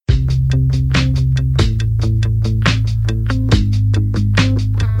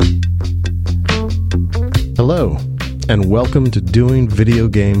Hello, and welcome to Doing Video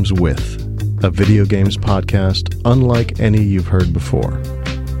Games With, a video games podcast unlike any you've heard before.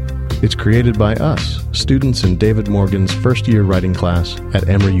 It's created by us, students in David Morgan's first-year writing class at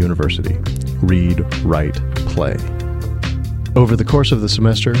Emory University. Read, write, play. Over the course of the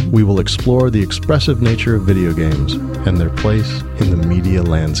semester, we will explore the expressive nature of video games and their place in the media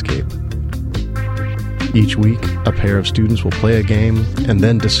landscape. Each week, a pair of students will play a game and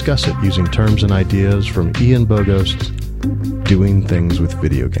then discuss it using terms and ideas from Ian Bogost's Doing Things with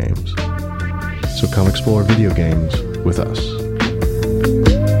Video Games. So come explore video games with us.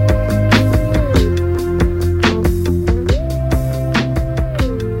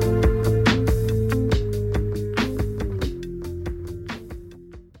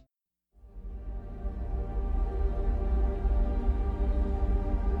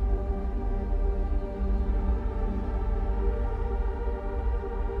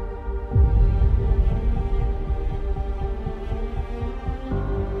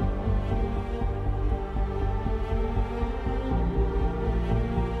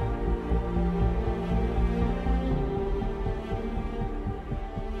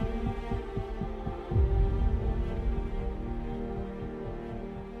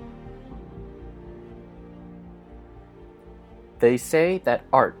 They say that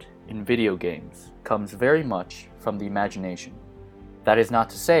art in video games comes very much from the imagination. That is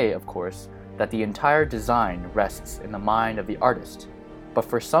not to say, of course, that the entire design rests in the mind of the artist, but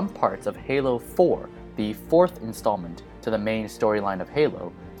for some parts of Halo 4, the fourth installment to the main storyline of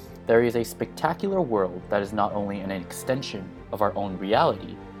Halo, there is a spectacular world that is not only an extension of our own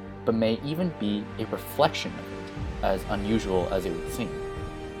reality, but may even be a reflection of it, as unusual as it would seem.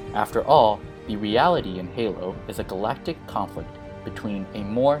 After all, the reality in Halo is a galactic conflict between a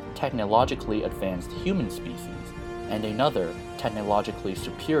more technologically advanced human species and another technologically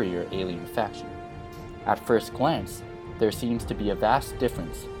superior alien faction. At first glance, there seems to be a vast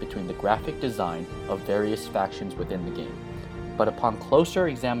difference between the graphic design of various factions within the game, but upon closer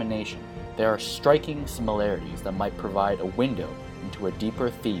examination, there are striking similarities that might provide a window into a deeper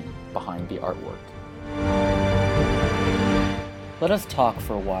theme behind the artwork. Let us talk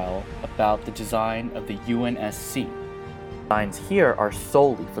for a while about the design of the UNSC. Designs here are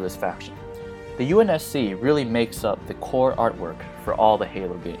solely for this faction. The UNSC really makes up the core artwork for all the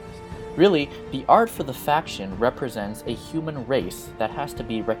Halo games. Really, the art for the faction represents a human race that has to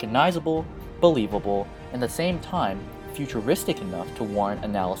be recognizable, believable, and at the same time futuristic enough to warrant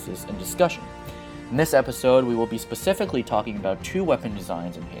analysis and discussion. In this episode, we will be specifically talking about two weapon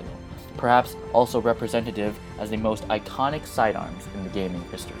designs in Halo, perhaps also representative as the most iconic sidearms in the gaming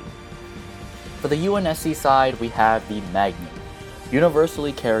history. For the UNSC side, we have the Magnum.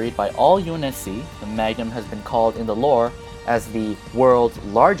 Universally carried by all UNSC, the Magnum has been called in the lore as the world's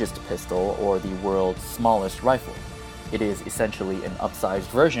largest pistol or the world's smallest rifle. It is essentially an upsized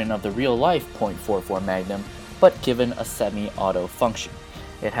version of the real-life .44 Magnum, but given a semi-auto function.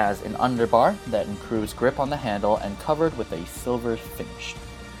 It has an underbar that improves grip on the handle and covered with a silver finish.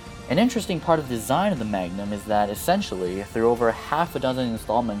 An interesting part of the design of the Magnum is that essentially, through over half a dozen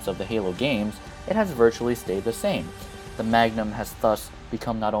installments of the Halo games, it has virtually stayed the same. The Magnum has thus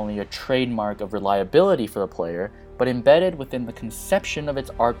become not only a trademark of reliability for the player, but embedded within the conception of its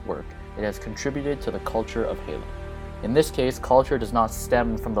artwork, it has contributed to the culture of Halo. In this case, culture does not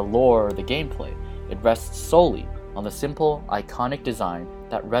stem from the lore or the gameplay. It rests solely on the simple, iconic design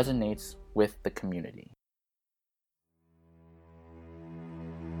that resonates with the community.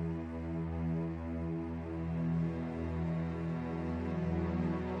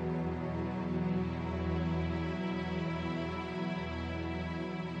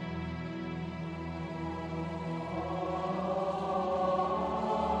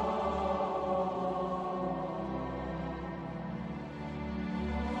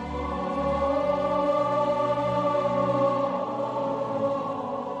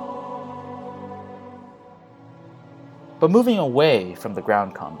 But moving away from the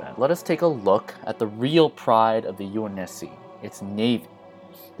ground combat, let us take a look at the real pride of the UNSC, its navy.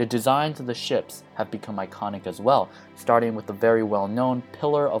 The designs of the ships have become iconic as well, starting with the very well-known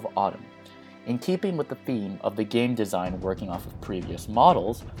Pillar of Autumn. In keeping with the theme of the game design working off of previous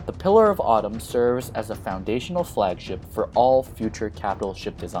models, the Pillar of Autumn serves as a foundational flagship for all future capital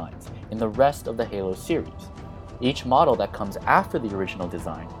ship designs in the rest of the Halo series. Each model that comes after the original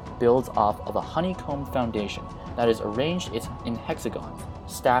design builds off of a honeycomb foundation that is arranged in hexagons,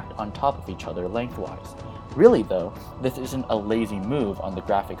 stacked on top of each other lengthwise. Really though, this isn't a lazy move on the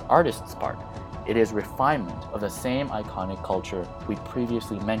graphic artist's part. It is refinement of the same iconic culture we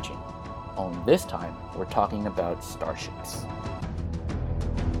previously mentioned. Only this time, we're talking about starships.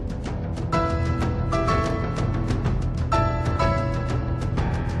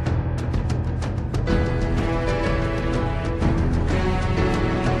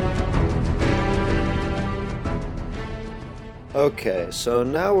 Okay, so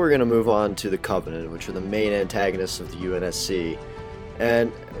now we're going to move on to the Covenant, which are the main antagonists of the UNSC.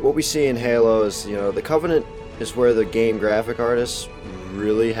 And what we see in Halo is, the Covenant is where the game graphic artists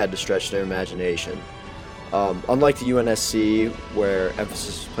really had to stretch their imagination. Unlike the UNSC, where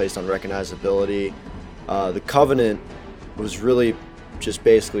emphasis is placed on recognizability, the Covenant was really just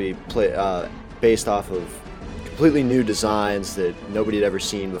basically based off of completely new designs that nobody had ever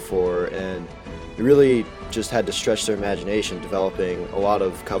seen before, and they really just had to stretch their imagination developing a lot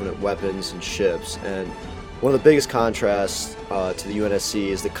of Covenant weapons and ships. And one of the biggest contrasts to the UNSC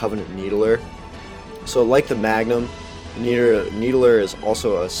is the Covenant Needler. So like the Magnum, the Needler is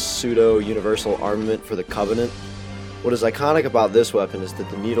also a pseudo-universal armament for the Covenant. What is iconic about this weapon is that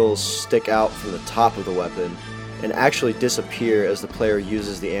the needles stick out from the top of the weapon and actually disappear as the player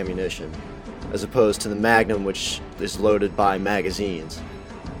uses the ammunition, as opposed to the Magnum, which is loaded by magazines.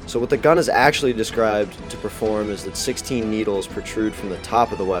 So what the gun is actually described to perform is that 16 needles protrude from the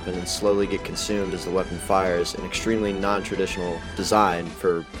top of the weapon and slowly get consumed as the weapon fires, an extremely non-traditional design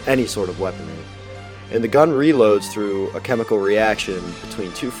for any sort of weaponry. And the gun reloads through a chemical reaction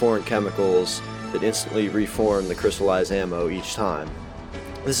between two foreign chemicals that instantly reform the crystallized ammo each time.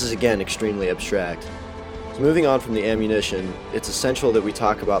 This is again extremely abstract. So moving on from the ammunition, it's essential that we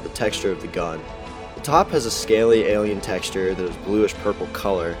talk about the texture of the gun. The top has a scaly alien texture that is bluish purple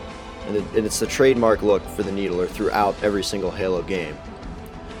color, and it's the trademark look for the Needler throughout every single Halo game.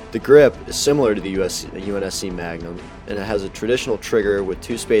 The grip is similar to the UNSC Magnum, and it has a traditional trigger with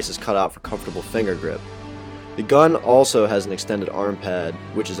two spaces cut out for comfortable finger grip. The gun also has an extended arm pad,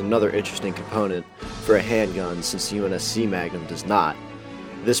 which is another interesting component for a handgun since the UNSC Magnum does not.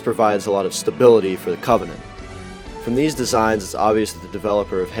 This provides a lot of stability for the Covenant. From these designs, it's obvious that the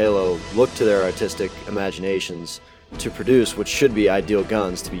developer of Halo looked to their artistic imaginations to produce what should be ideal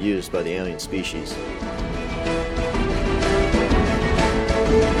guns to be used by the alien species.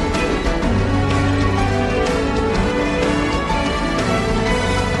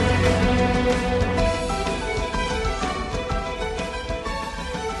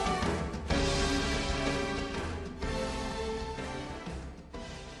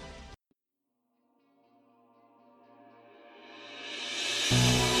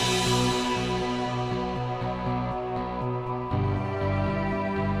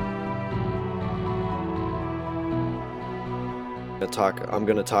 I'm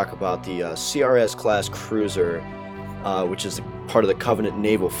going to talk about the CRS class cruiser, which is part of the Covenant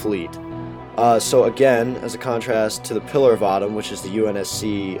naval fleet. So again, as a contrast to the Pillar of Autumn, which is the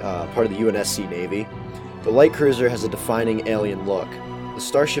UNSC, part of the UNSC Navy, the light cruiser has a defining alien look. The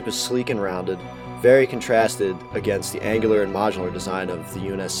starship is sleek and rounded, very contrasted against the angular and modular design of the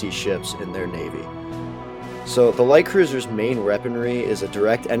UNSC ships in their Navy. So the light cruiser's main weaponry is a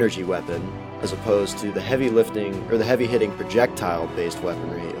direct energy weapon, as opposed to the heavy-hitting projectile-based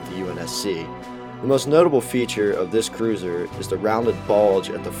weaponry of the UNSC. The most notable feature of this cruiser is the rounded bulge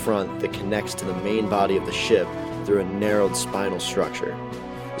at the front that connects to the main body of the ship through a narrowed spinal structure.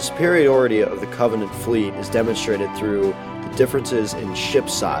 The superiority of the Covenant fleet is demonstrated through the differences in ship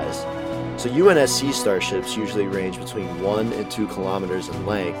size. So UNSC starships usually range between 1 and 2 kilometers in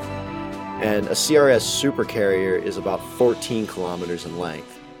length, and a CRS supercarrier is about 14 kilometers in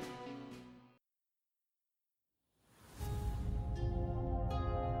length.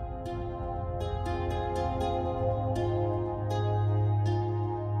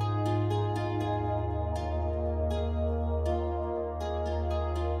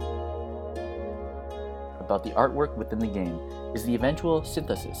 About the artwork within the game is the eventual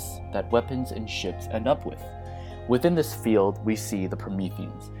synthesis that weapons and ships end up with. Within this field, we see the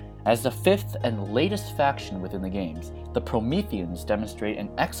Prometheans. As the fifth and latest faction within the games, the Prometheans demonstrate an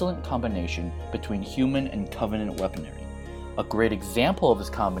excellent combination between human and Covenant weaponry. A great example of this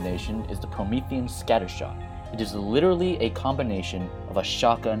combination is the Promethean Scattershot. It is literally a combination of a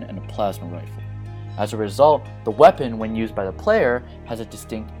shotgun and a plasma rifle. As a result, the weapon, when used by the player, has a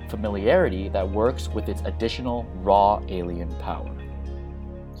distinct familiarity that works with its additional raw alien power.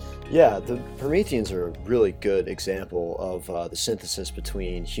 Yeah, the Prometheans are a really good example of the synthesis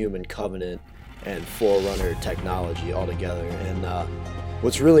between human Covenant and Forerunner technology altogether. And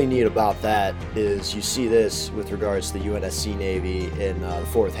what's really neat about that is you see this with regards to the UNSC Navy in the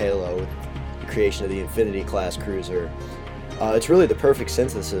fourth Halo, with the creation of the Infinity class cruiser. It's really the perfect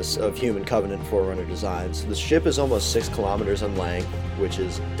synthesis of human Covenant Forerunner designs. The ship is almost 6 kilometers in length, which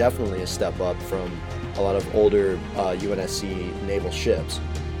is definitely a step up from a lot of older UNSC naval ships.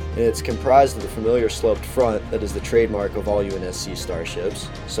 And it's comprised of the familiar sloped front that is the trademark of all UNSC starships,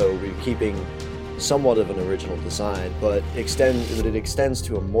 so we're keeping somewhat of an original design, but it extends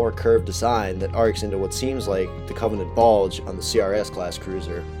to a more curved design that arcs into what seems like the Covenant bulge on the CRS class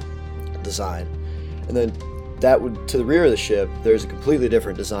cruiser design. And then to the rear of the ship, there's a completely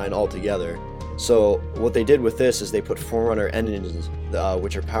different design altogether. So what they did with this is they put Forerunner engines,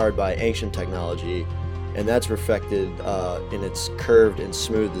 which are powered by ancient technology, and that's reflected in its curved and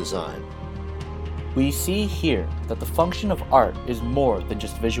smooth design. We see here that the function of art is more than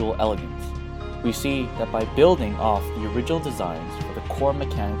just visual elegance. We see that by building off the original designs for the core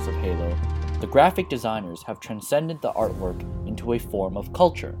mechanics of Halo, the graphic designers have transcended the artwork into a form of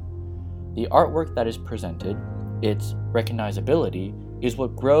culture. The artwork that is presented, its recognizability, is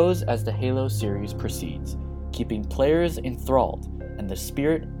what grows as the Halo series proceeds, keeping players enthralled and the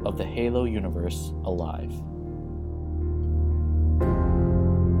spirit of the Halo universe alive.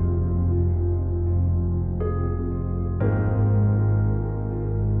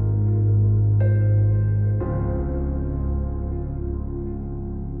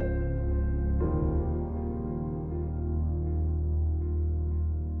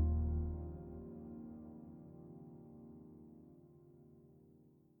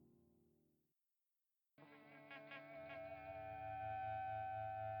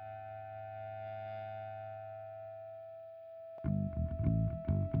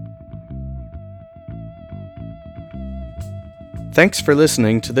 Thanks for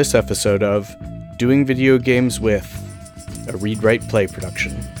listening to this episode of Doing Video Games With, a Read Write Play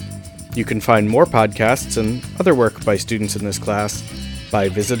production. You can find more podcasts and other work by students in this class by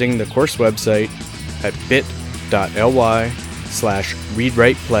visiting the course website at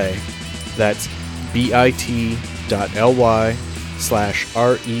bit.ly/readwriteplay. That's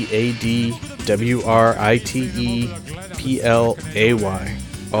bit.ly/readwriteplay,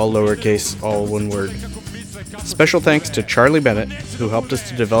 all lowercase, all one word. Special thanks to Charlie Bennett, who helped us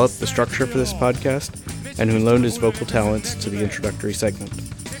to develop the structure for this podcast, and who loaned his vocal talents to the introductory segment.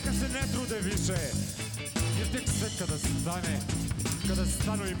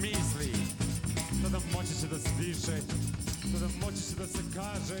 Moći će da se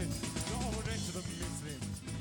kaže, da ovo neće da mislim.